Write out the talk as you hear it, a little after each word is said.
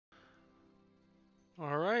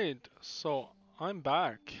Alright, so I'm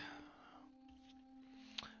back.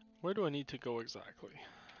 Where do I need to go exactly?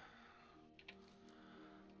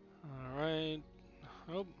 Alright.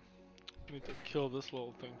 Oh, I need to kill this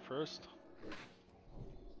little thing first.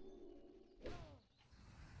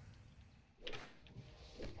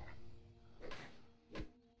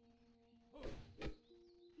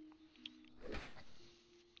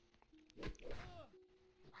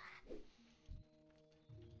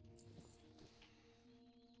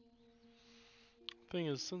 Thing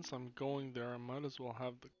is, since I'm going there, I might as well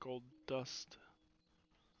have the gold dust.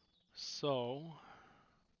 So,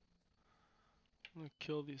 I'm gonna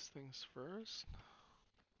kill these things first.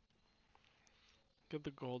 Get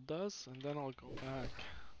the gold dust, and then I'll go back.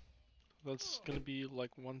 That's gonna be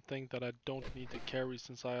like one thing that I don't need to carry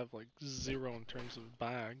since I have like 0 in terms of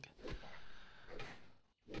bag.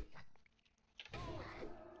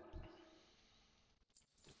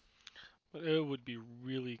 But it would be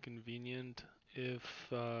really convenient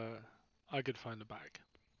if I could find a bag.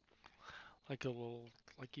 Like a little,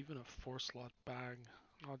 like even a 4-slot bag,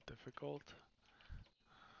 not difficult.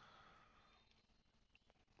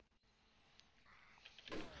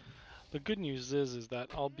 The good news is that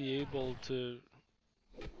I'll be able to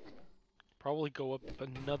probably go up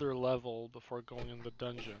another level before going in the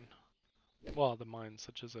dungeon. Well, the mine,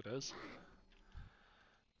 such as it is.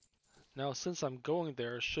 Now, since I'm going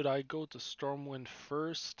there, should I go to Stormwind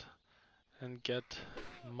first and get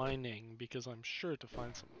mining? Because I'm sure to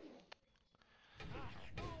find some.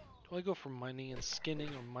 Do I go for mining and skinning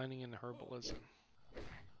or mining and herbalism?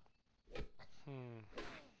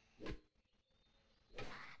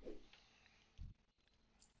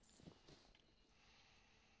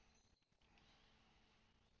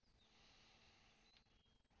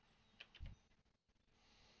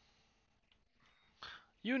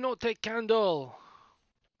 You no take candle!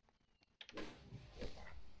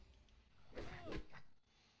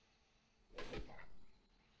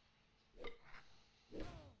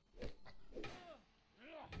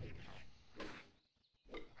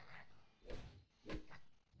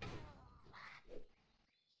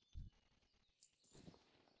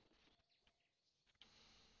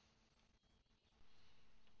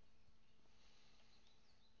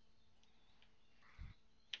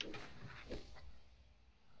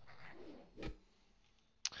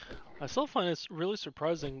 I still find it really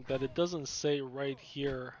surprising that it doesn't say right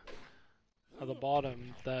here at the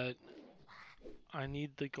bottom that I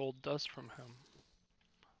need the gold dust from him.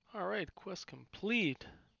 Alright, quest complete.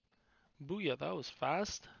 Booyah, that was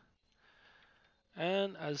fast.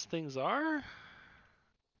 And as things are,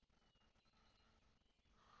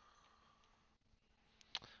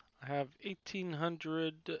 I have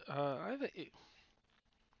 1800, I have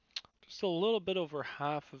just a little bit over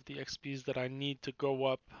half of the XPs that I need to go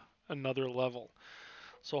up another level.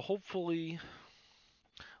 So hopefully,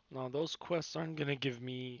 now those quests aren't gonna give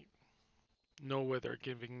me, no way they're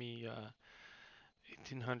giving me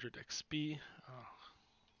 1800 XP. Oh,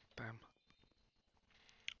 damn.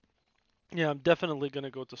 Yeah, I'm definitely gonna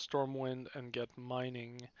go to Stormwind and get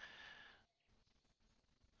mining.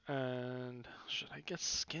 And should I get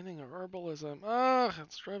skinning or herbalism? Ah,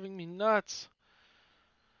 it's driving me nuts.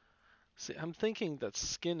 See, I'm thinking that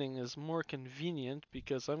skinning is more convenient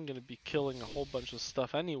because I'm gonna be killing a whole bunch of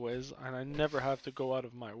stuff anyways, and I never have to go out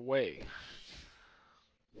of my way.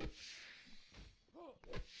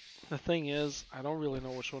 The thing is, I don't really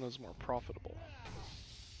know which one is more profitable.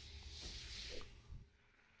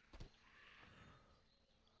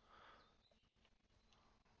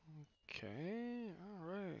 Okay,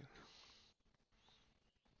 alright.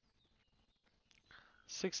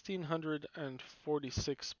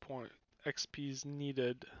 1646 point XP's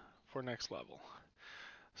needed for next level.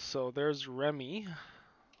 So there's Remy.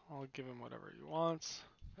 I'll give him whatever he wants.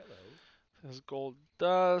 Hello. His gold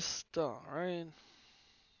dust. Alright.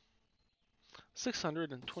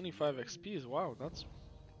 625 XP's. Wow, that's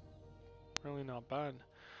really not bad.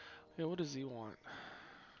 Okay, what does he want?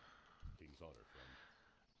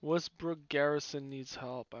 Westbrook Garrison needs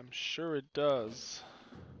help. I'm sure it does.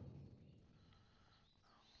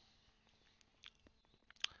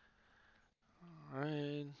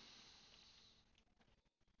 Alright.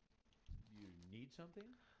 You need something?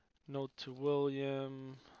 Note to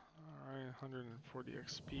William. Alright, 140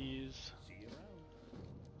 XP's. See you around.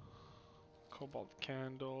 Cobalt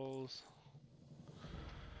candles.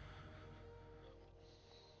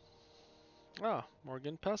 Ah,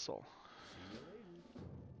 Morgan Pestle. See you later.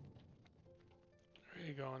 There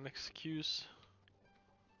you go, an excuse.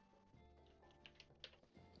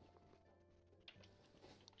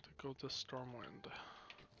 To go to Stormwind.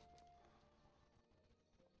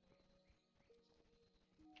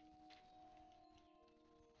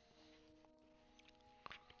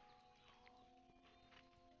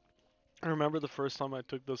 I remember the first time I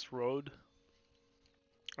took this road,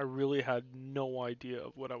 I really had no idea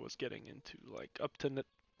of what I was getting into. Like up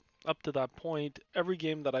to that point, every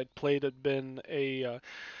game that I'd played had been a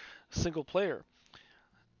single player.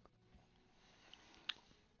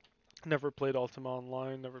 Never played Ultima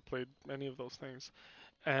Online, never played any of those things.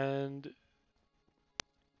 And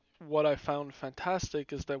what I found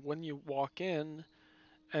fantastic is that when you walk in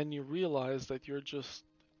and you realize that you're just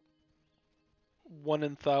one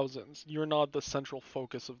in thousands, you're not the central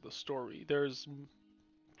focus of the story. There's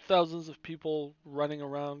thousands of people running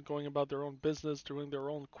around, going about their own business, doing their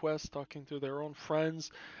own quests, talking to their own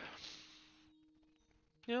friends,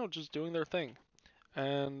 just doing their thing.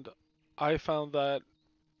 And I found that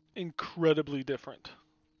incredibly different.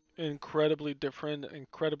 Incredibly different,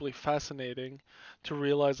 incredibly fascinating to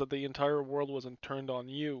realize that the entire world wasn't turned on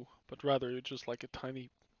you, but rather you're just like a tiny,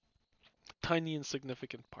 tiny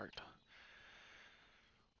insignificant part.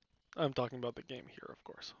 I'm talking about the game here, of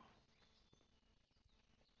course.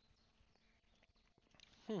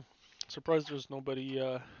 Hmm. Surprised there's nobody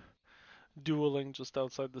dueling just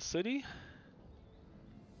outside the city.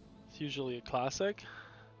 It's usually a classic.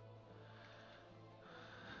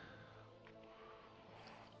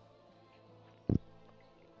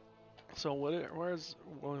 So where's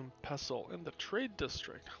William Pestle? In the trade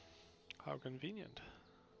district. How convenient.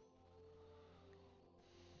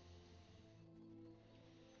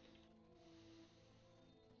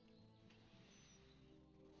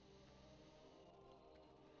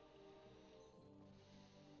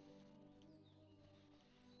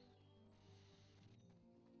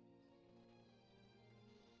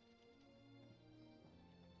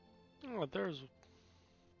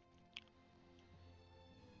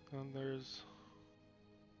 Oh, there's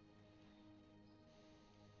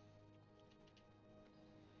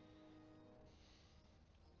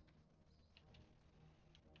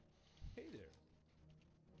Hey there.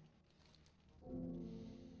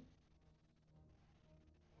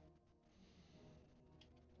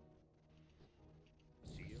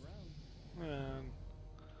 See you around. and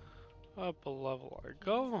up a level I Please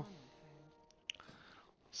go. honor, friend.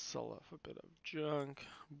 Sell off a bit of junk.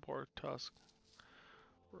 Boar tusk,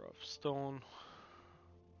 rough stone,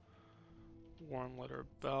 worn leather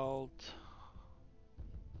belt.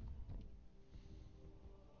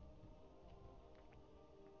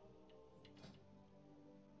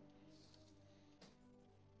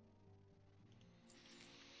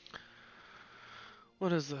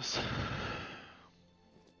 What is this?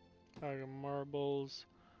 Bag of marbles,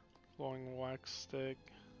 glowing wax stick,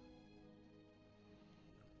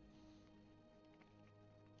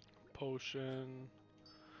 potion.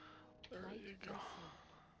 There Light you go. bless you.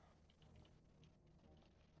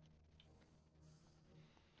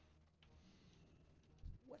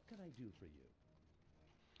 What can I do for you?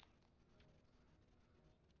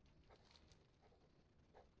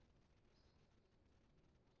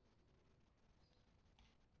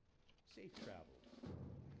 Safe travels.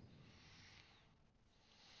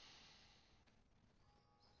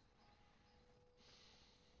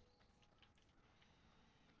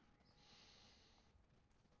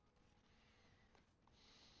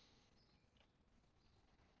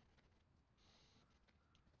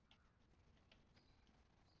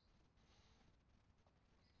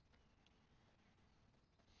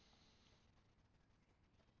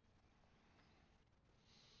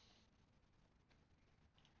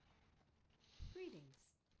 Greetings.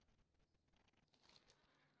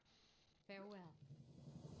 Farewell.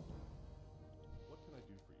 What can I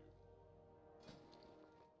do for you?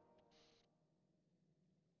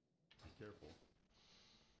 Be careful.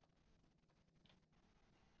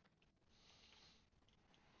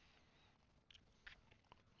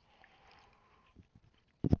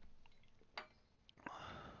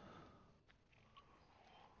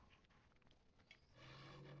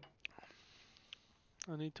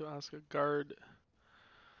 I need to ask a guard.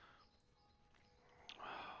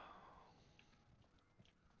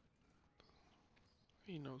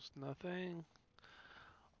 He knows nothing.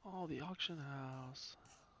 Oh, the auction house.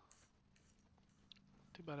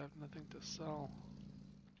 Too bad I have nothing to sell.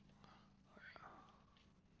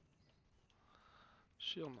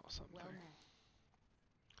 She'll know Well something.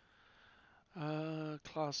 met.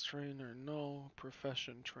 Class trainer, no.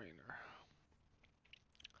 Profession trainer.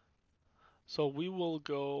 So we will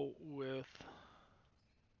go with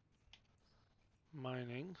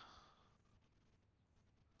mining.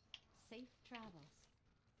 Safe travels.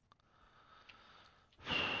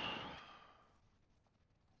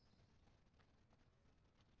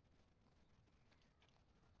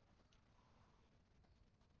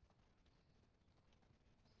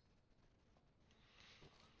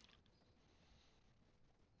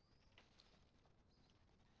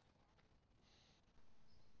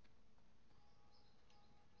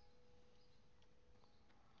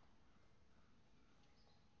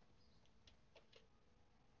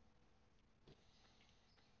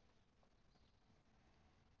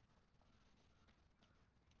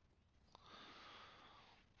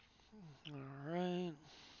 Alright.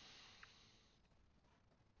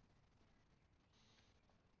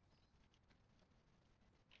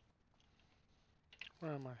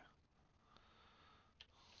 Where am I?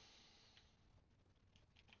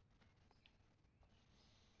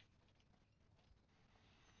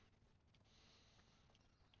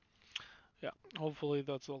 Yeah, hopefully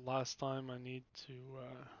that's the last time I need to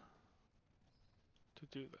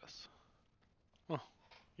do this. Oh,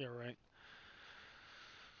 yeah, right.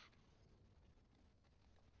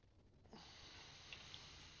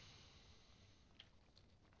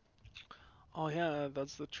 Oh yeah,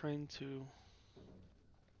 that's the train to.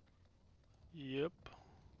 Yep.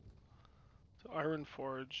 To Iron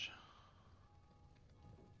Forge.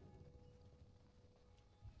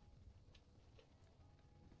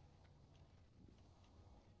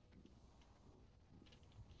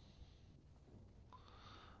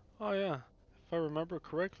 Oh yeah. If I remember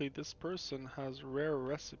correctly, this person has rare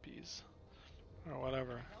recipes. Or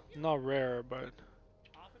whatever. Can I help you? Not rare, but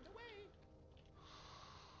Off and away.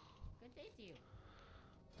 Good day to you.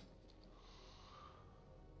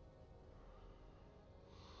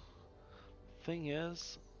 thing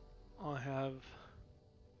is, I have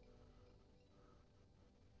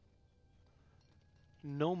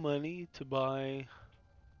no money to buy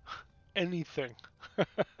anything.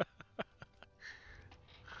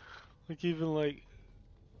 Like even like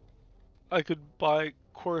I could buy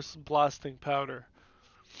coarse blasting powder.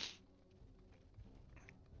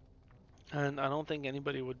 And I don't think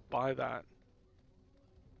anybody would buy that.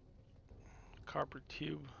 Copper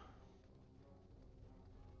tube.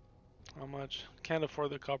 How much? Can't afford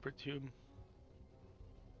the copper tube.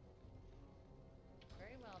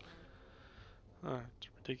 Very well then. It's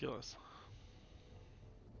ridiculous.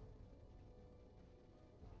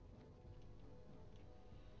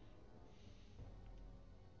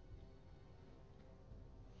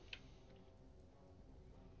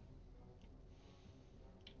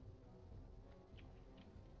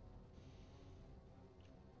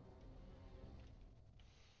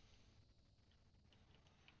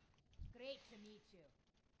 Great to meet you.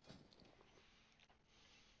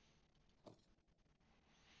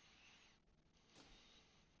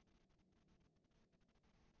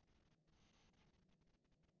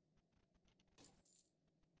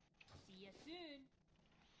 See you soon.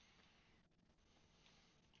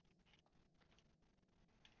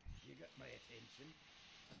 You got my attention.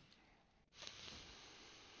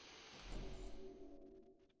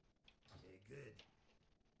 Okay, good.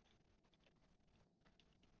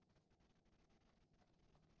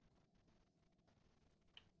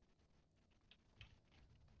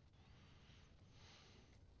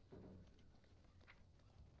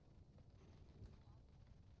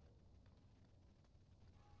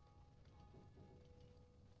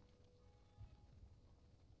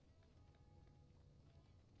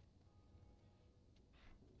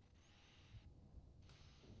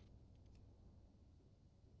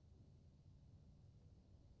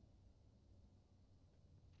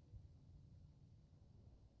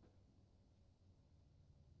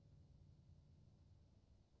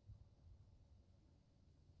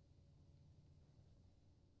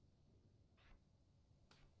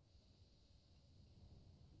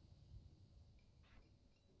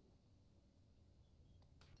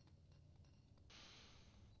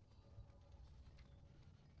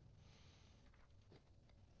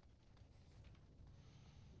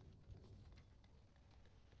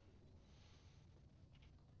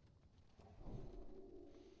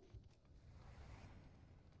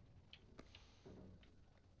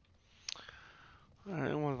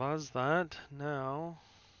 Alright, well that's that. Now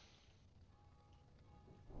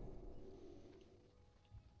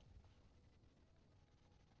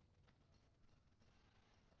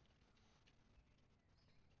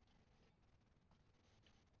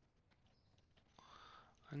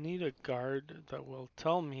I need a guard that will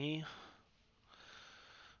tell me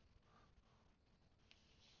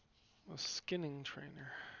a skinning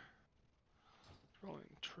trainer. Rolling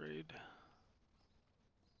trade.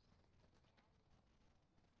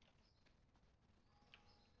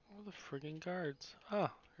 All the friggin' guards.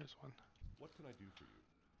 Ah, here's one. What can I do for you?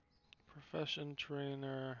 Profession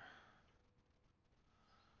trainer.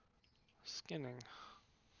 Skinning.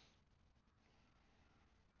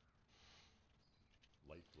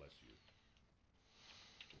 Light bless you.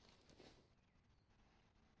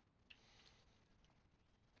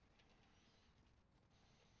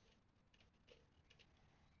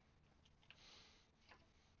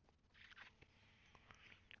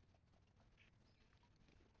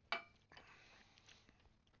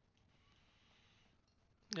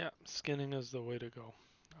 Yeah, skinning is the way to go.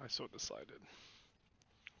 I so decided.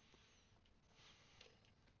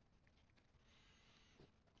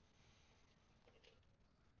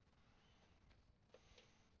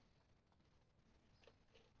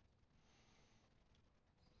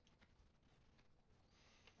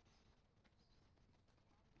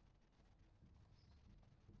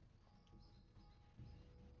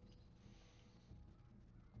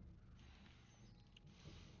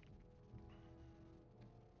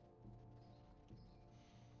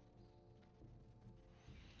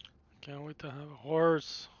 can't wait to have a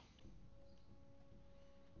horse.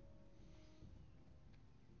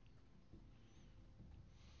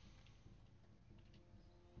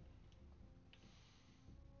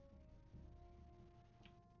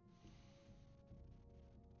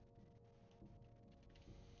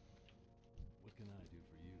 What can I do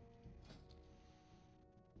for you?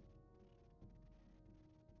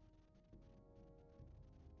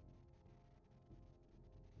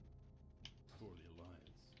 For the Alliance.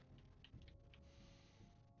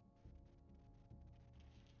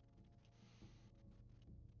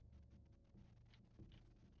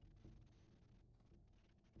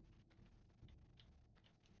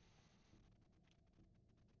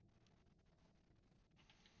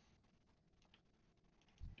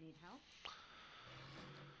 Need help?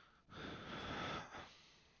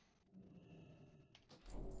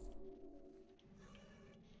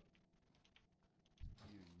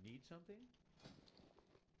 You need something?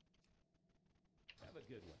 Have a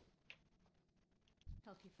good one.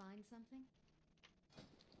 Help you find something?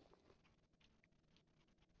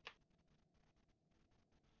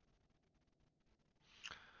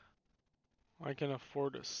 I can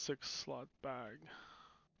afford a 6-slot bag.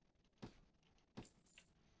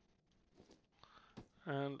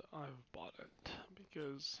 And I've bought it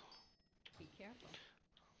because Be careful.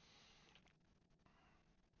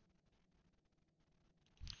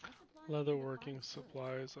 I'll supply you with the leatherworking finest goods.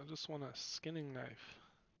 supplies. I just want a skinning knife.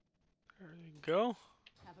 There you go.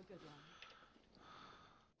 Have a good one.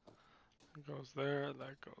 That goes there,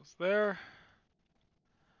 that goes there.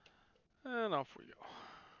 And off we go.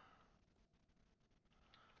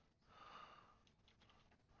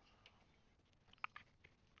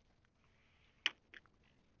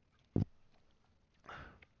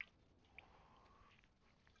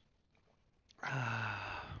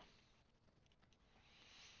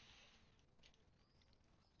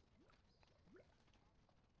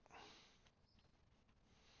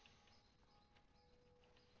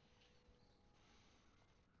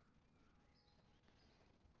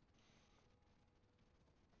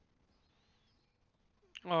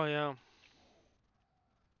 Oh yeah.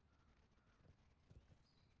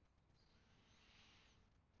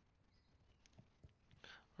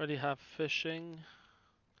 Already have fishing.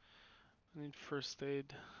 I need first aid.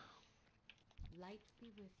 Light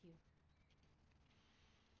be with you.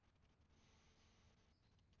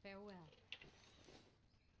 Farewell.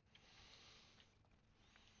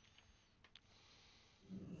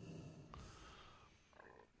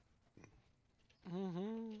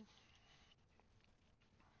 Mm-hmm.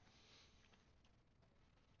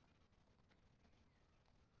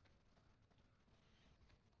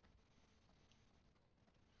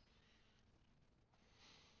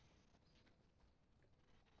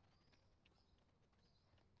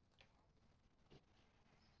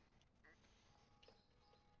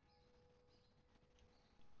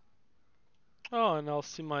 Oh, and I'll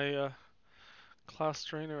see my class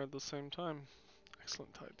trainer at the same time.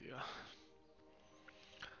 Excellent idea.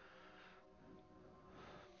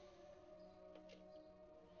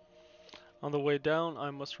 On the way down,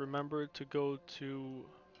 I must remember to go to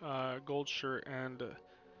Goldshirt and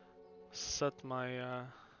set my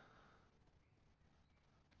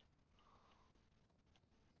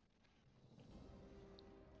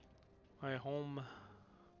home.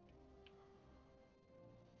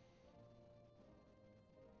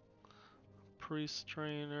 Priest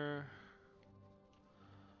trainer.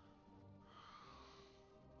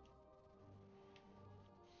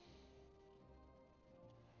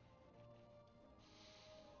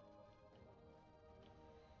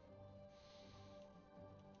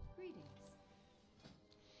 Greetings.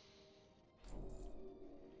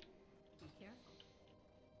 Be careful.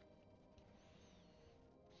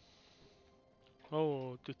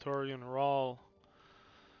 Oh, Tutorian Rawl.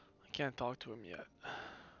 I can't talk to him yet.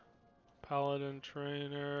 Paladin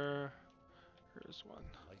trainer. Here's one.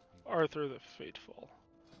 Light be with Arthur the Faithful.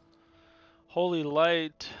 Holy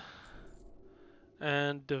Light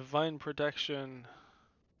and Divine Protection.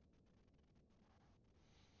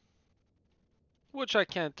 Which I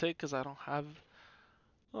can't take because I don't have.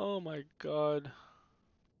 Oh my god.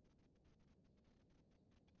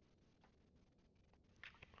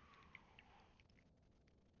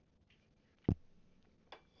 you.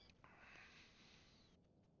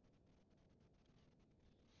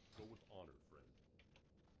 Go with honor, friend.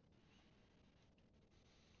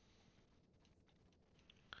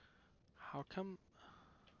 How come?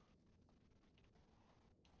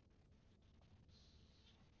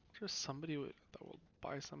 There's somebody that will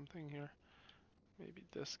buy something here. Maybe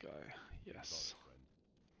this guy. Use Yes. honor,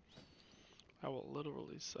 friend. I will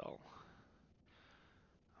literally sell.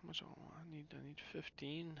 How much I need? I need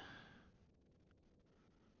 15.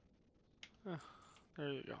 There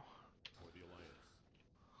you go. For the Alliance.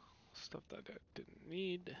 Stuff that I didn't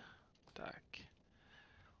need. Attack.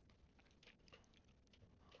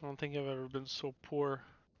 I don't think I've ever been so poor.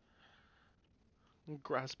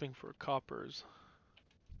 Grasping for coppers.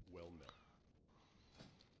 Well met.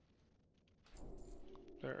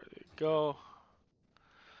 There you go.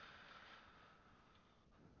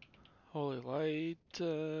 Holy light.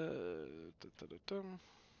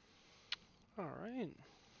 Alright.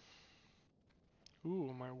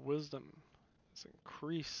 Ooh, my wisdom is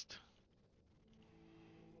increased.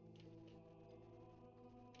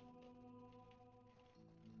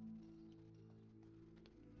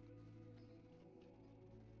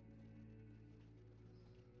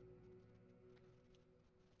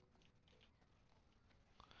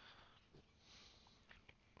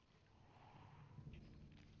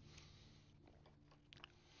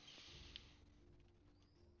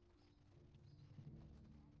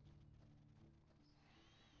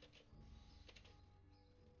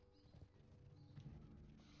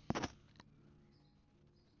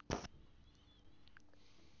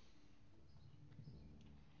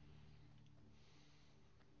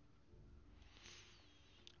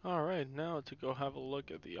 Alright, now to go have a look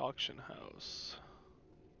at the auction house.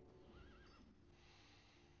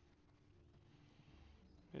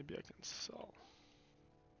 Maybe I can sell.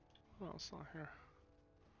 Oh, it's not here.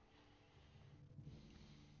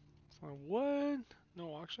 It's like, what? No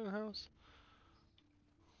auction house?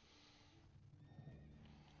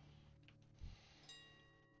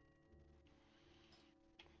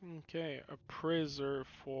 Okay, appraiser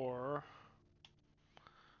for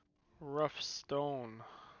rough stone.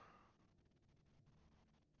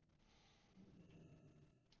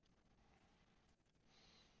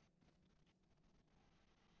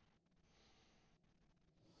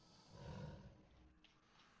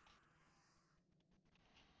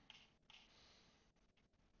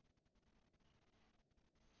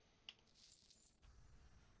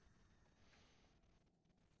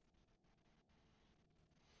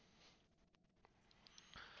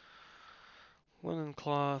 Linen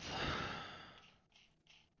cloth.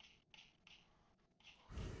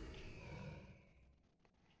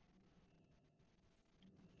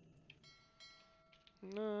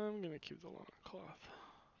 No, I'm gonna keep the linen cloth.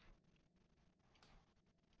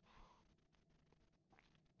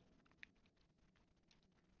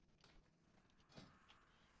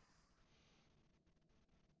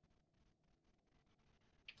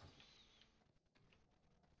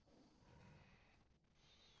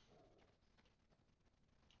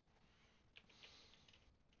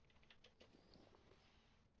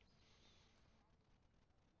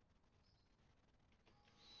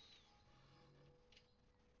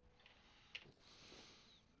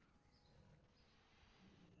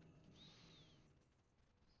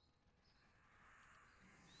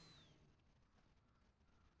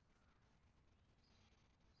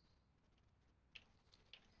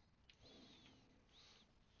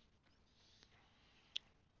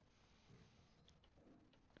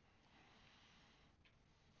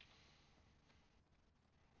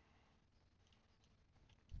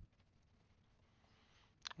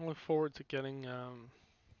 I look forward to getting a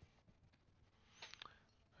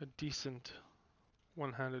decent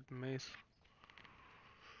one-handed mace.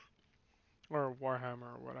 Or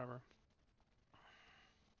Warhammer or whatever.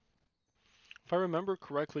 If I remember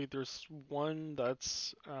correctly, there's one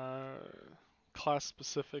that's class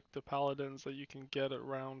specific to paladins that you can get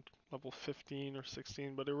around level 15 or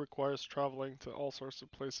 16, but it requires traveling to all sorts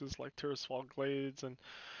of places like Tirisfal Glades and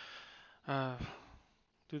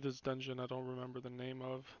do this dungeon I don't remember the name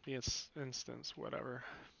of, the instance, whatever.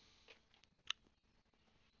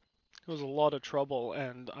 It was a lot of trouble,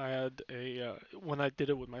 and I had when I did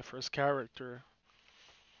it with my first character,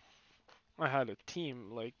 I had a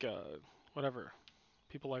team, like, whatever,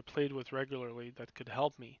 people I played with regularly that could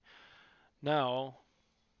help me. Now,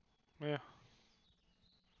 yeah,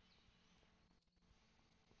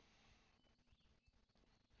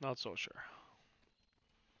 not so sure.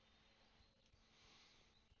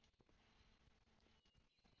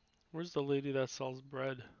 Where's the lady that sells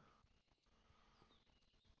bread?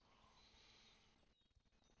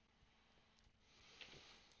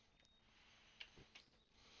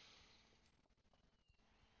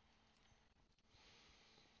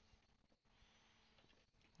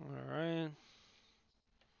 Alright.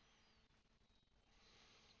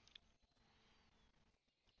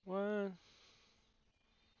 What?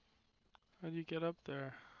 How do you get up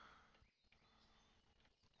there?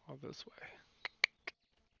 Oh, this way,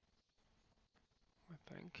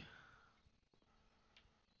 I think.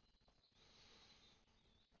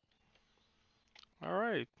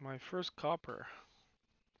 Alright, my first copper.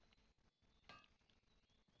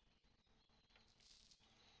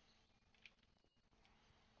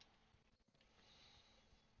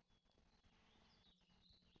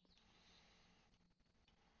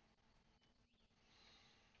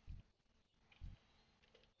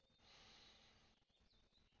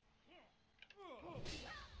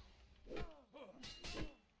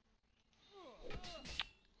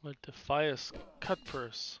 What Defias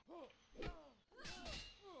Cutpurse.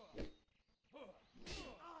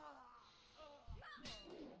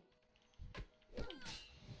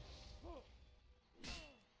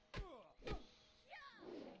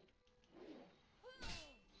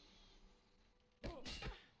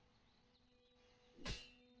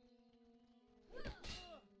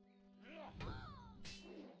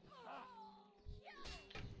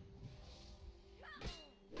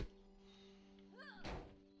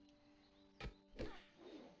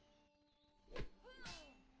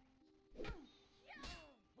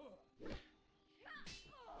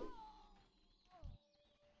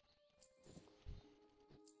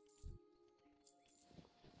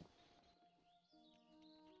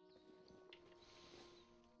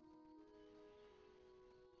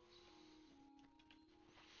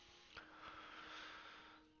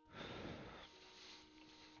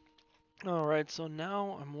 Alright, so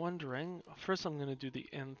now I'm wondering, first I'm gonna do the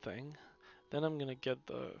inn thing, then I'm gonna get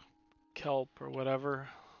the kelp or whatever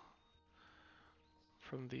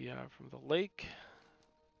from the lake.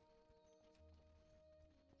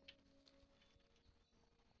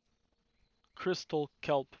 Crystal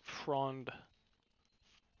kelp frond.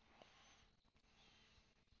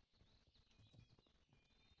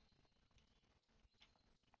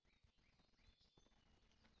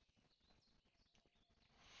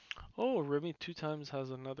 Oh, Remy 2 times has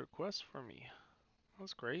another quest for me.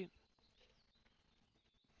 That's great.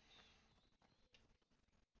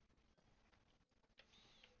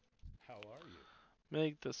 How are you?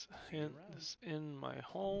 Make this See you in around. this in my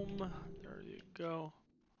home. There you go.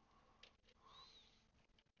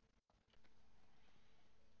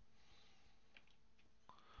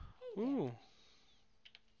 Hey Ooh.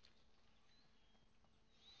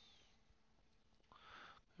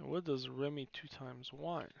 And what does Remy 2 times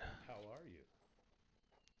want? How are you?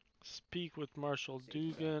 Speak with Marshal See you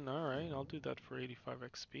around. Dugan. Alright, I'll do that for 85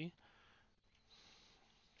 XP.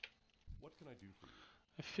 What can I do for you?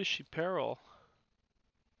 A fishy peril.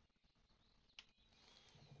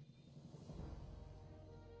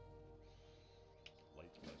 Light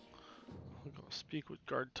bless you. I'll go speak with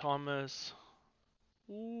Guard Thomas.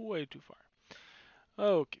 Ooh, way too far.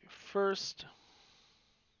 Okay, first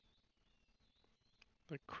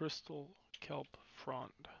the crystal kelp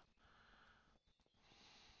frond.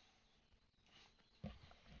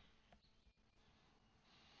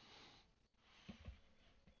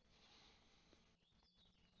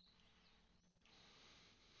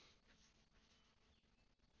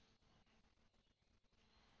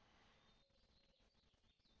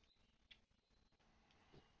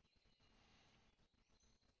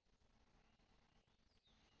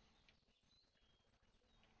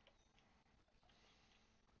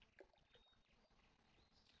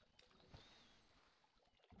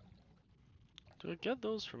 Do I get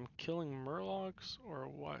those from killing murlocs or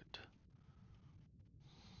what?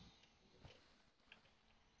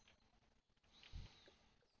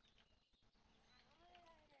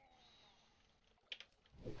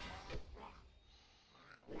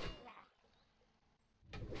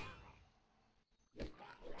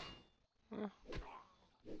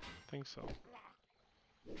 Think so.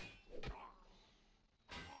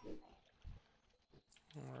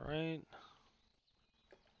 Alright.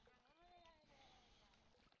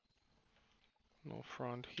 No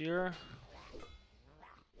front here.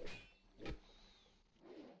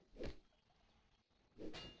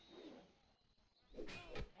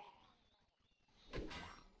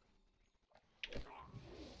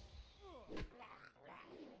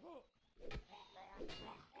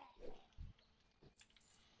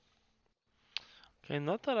 Okay,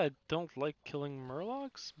 not that I don't like killing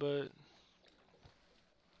murlocs, but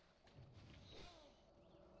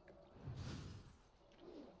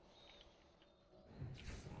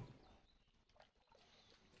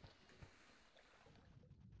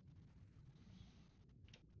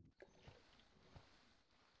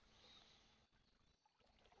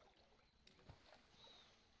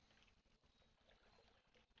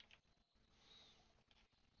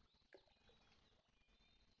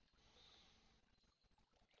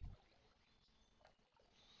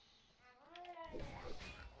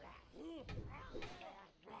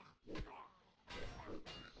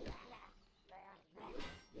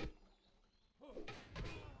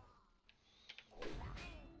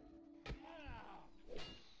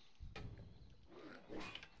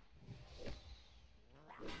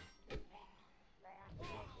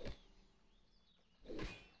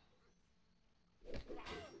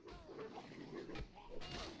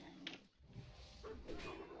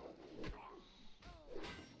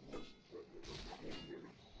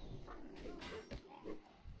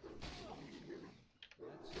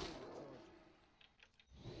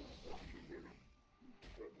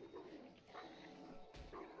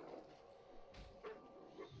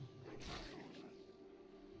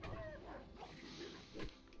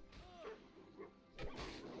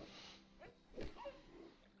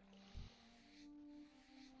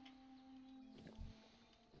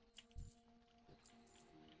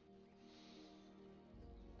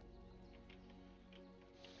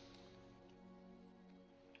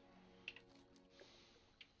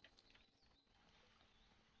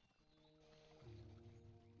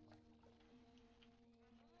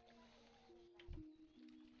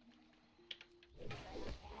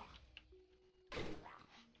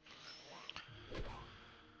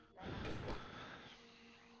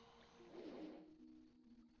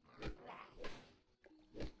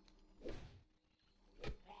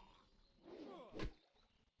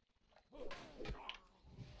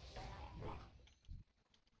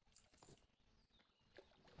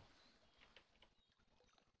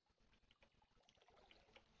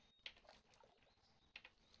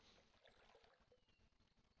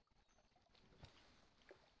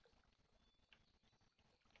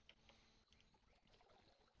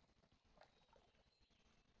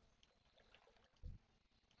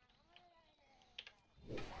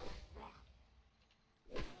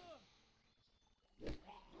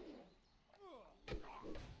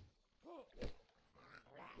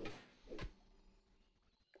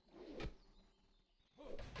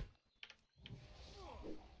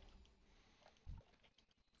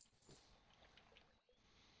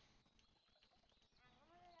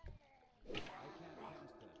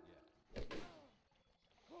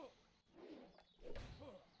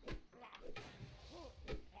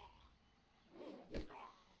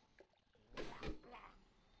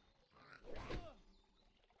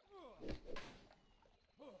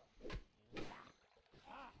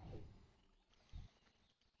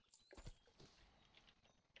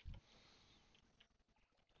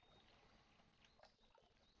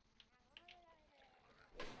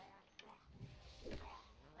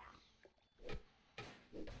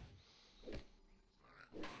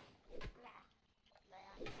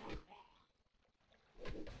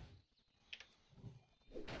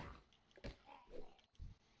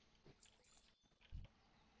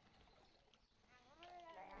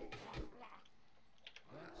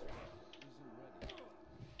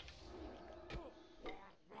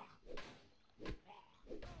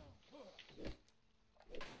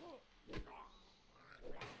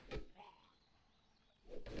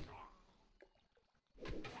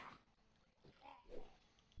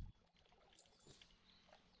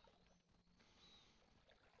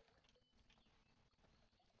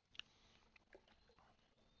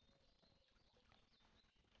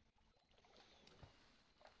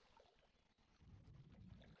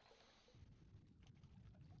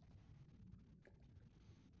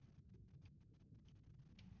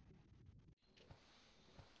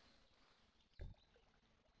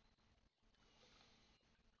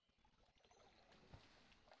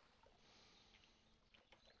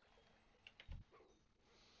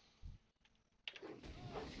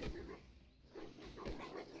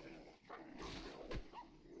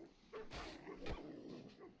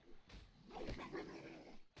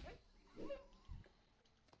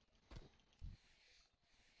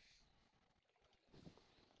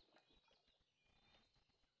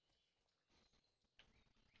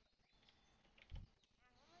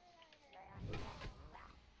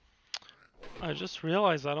I just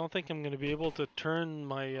realized I don't think I'm going to be able to turn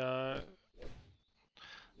my,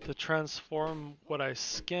 to transform what I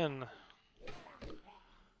skin.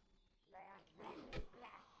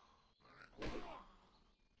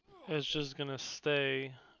 It's just going to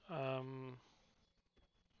stay, what's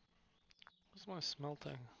my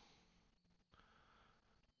smelting?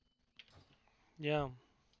 Yeah,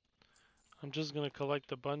 I'm just going to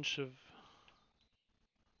collect a bunch of,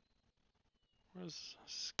 where's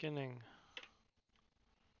skinning?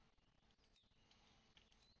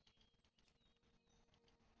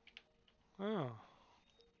 Oh.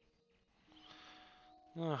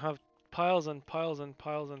 No, I have piles and piles and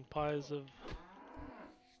piles and piles of...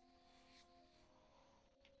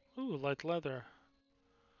 Ooh, light leather.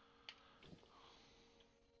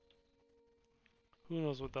 Who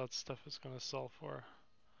knows what that stuff is gonna sell for?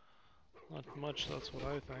 Not much, that's what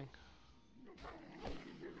I think.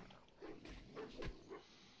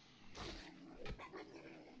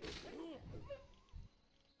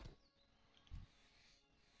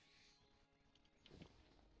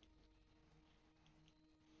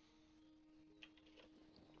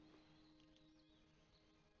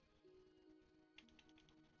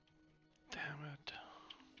 Damn it.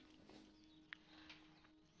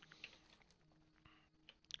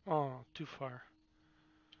 Oh, too far.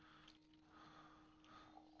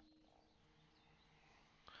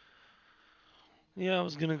 Yeah, I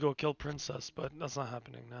was gonna go kill Princess, but that's not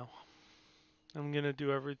happening now. I'm gonna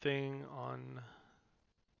do everything on...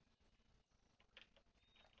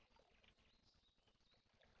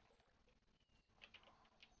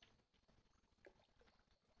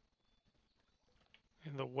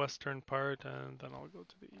 in the western part, and then I'll go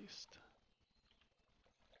to the east.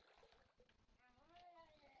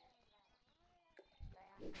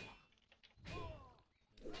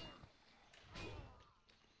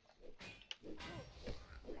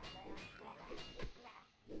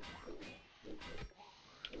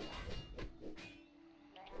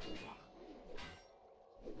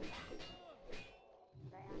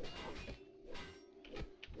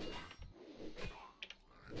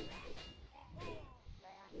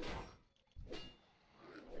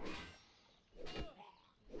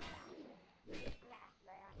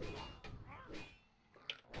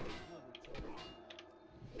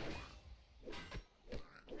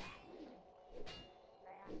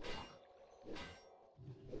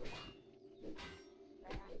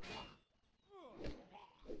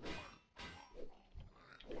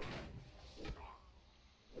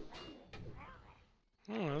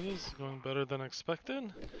 Oh, this is going better than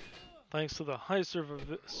expected. Thanks to the high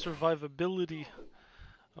survivability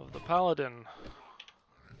of the Paladin.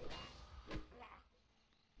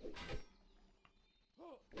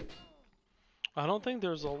 I don't think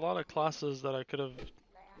there's a lot of classes that I could have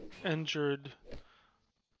injured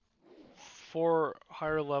for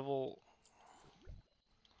higher level.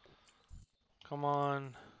 Come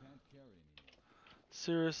on.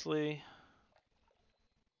 Seriously.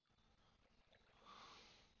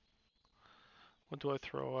 What do I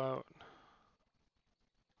throw out?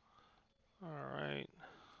 Alright.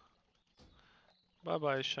 Bye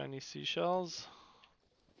bye, shiny seashells.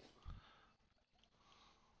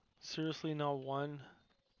 Seriously, not one?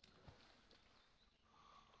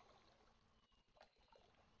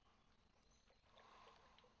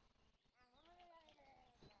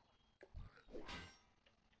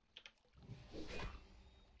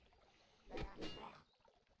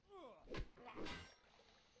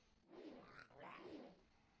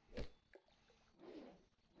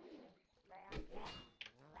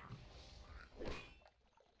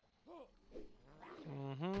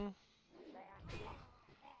 Mm-hmm.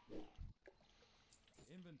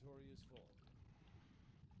 Inventory is full.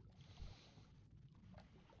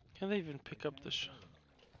 Can they even pick up the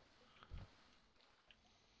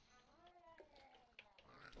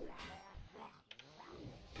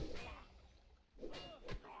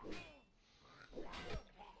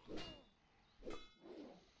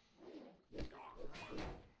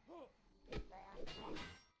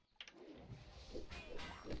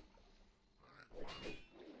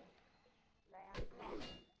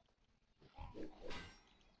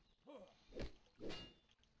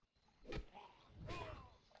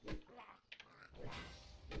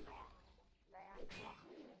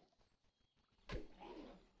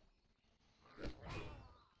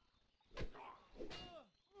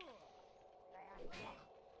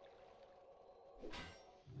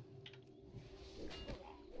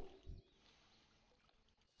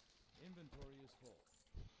Inventory is full.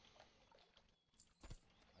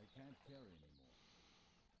 I can't carry anymore.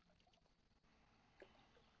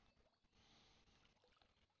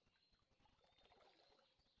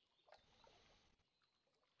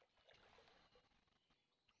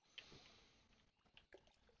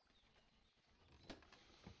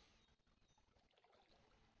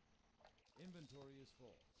 Inventory is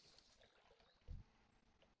full.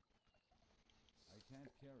 I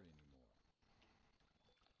can't carry anymore.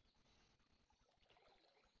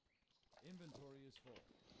 Inventory is full.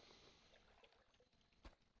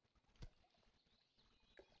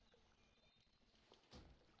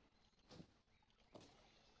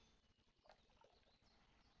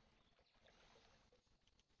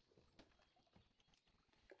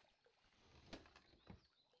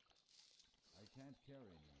 I can't carry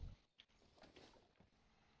anymore.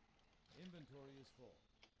 Inventory is full.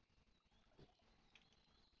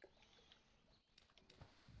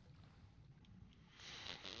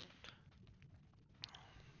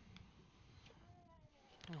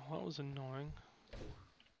 Oh, that was annoying.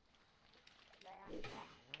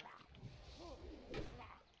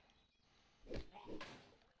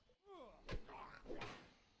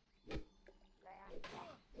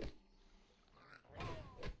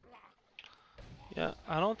 Yeah,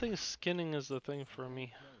 I don't think skinning is the thing for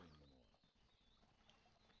me. Carry anymore.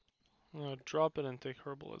 I'm gonna drop it and take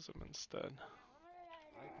herbalism instead. I can't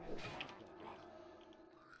fight that.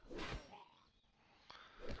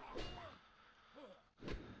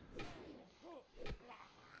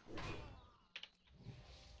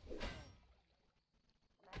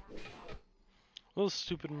 Those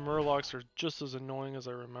stupid murlocs are just as annoying as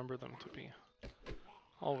I remember them to be.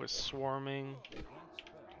 Always swarming, Rank spell.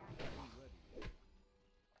 Be ready.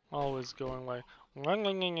 always going like.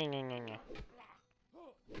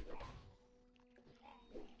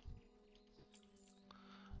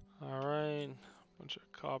 Alright, bunch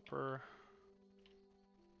of copper.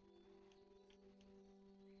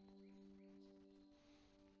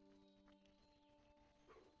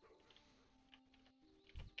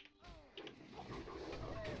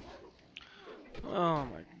 Oh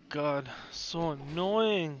my god, so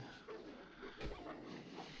annoying.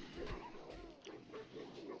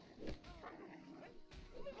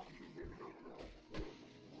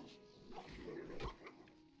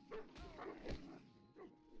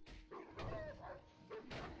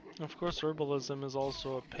 Of course, herbalism is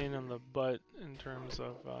also a pain in the butt in terms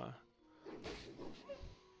of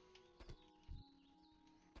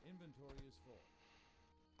Inventory is full.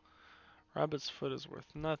 rabbit's foot is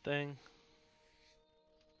worth nothing.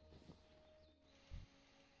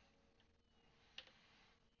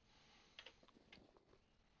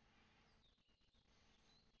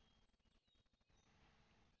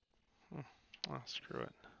 Oh, screw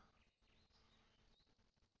it.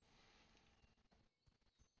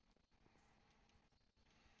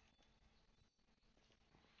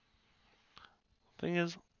 Thing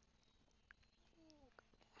is,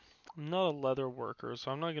 I'm not a leather worker,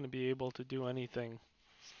 so I'm not going to be able to do anything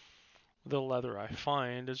with the leather I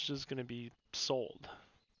find. It's just going to be sold.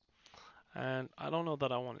 And I don't know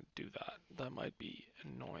that I want to do that. That might be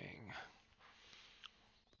annoying.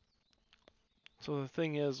 So the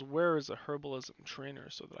thing is, where is a herbalism trainer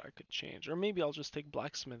so that I could change? Or maybe I'll just take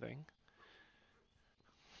blacksmithing.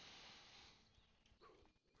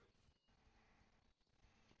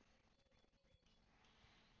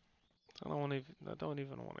 I don't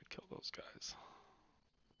even want to kill those guys.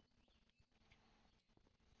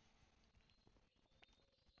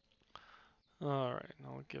 Alright,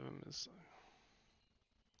 I'll give him his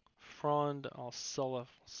frond. I'll sell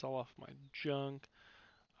off my junk,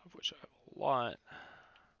 of which I have a lot.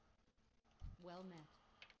 Well met.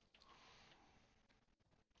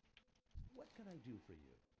 What can I do for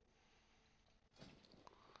you?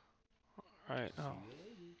 Alright, oh. See you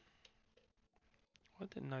later. Why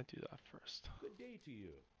didn't I do that first? Good day to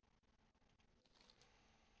you.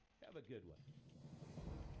 Have a good one.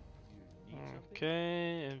 You need something?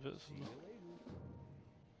 Okay, See invisible. you later.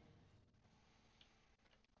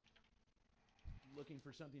 Looking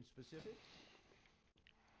for something specific?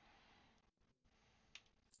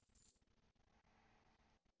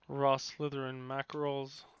 Raw Slytherin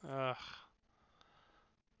mackerels. Ugh.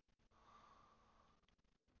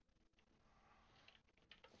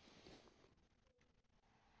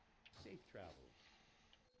 Safe travels.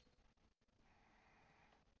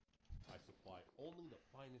 I supply only the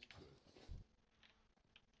finest goods.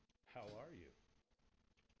 How are you?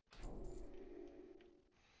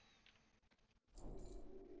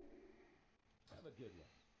 Have a good one.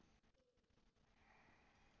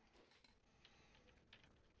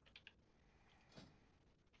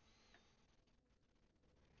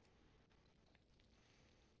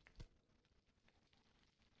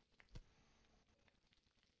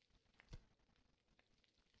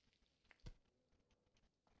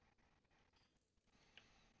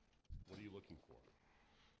 looking for?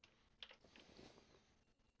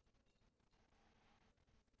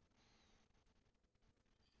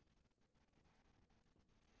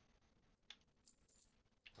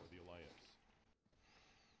 For the Alliance.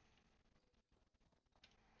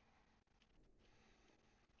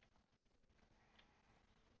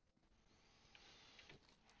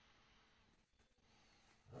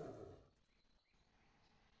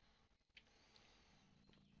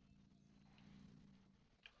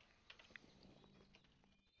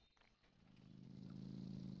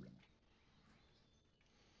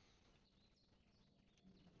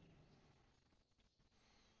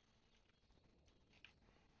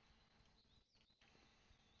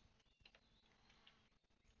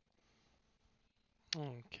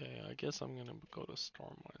 Okay, I guess I'm gonna go to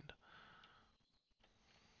Stormwind.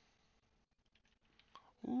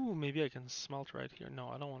 Ooh, maybe I can smelt right here. No,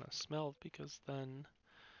 I don't want to smelt because then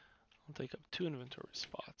I'll take up 2 inventory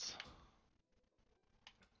spots.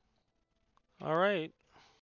 Alright,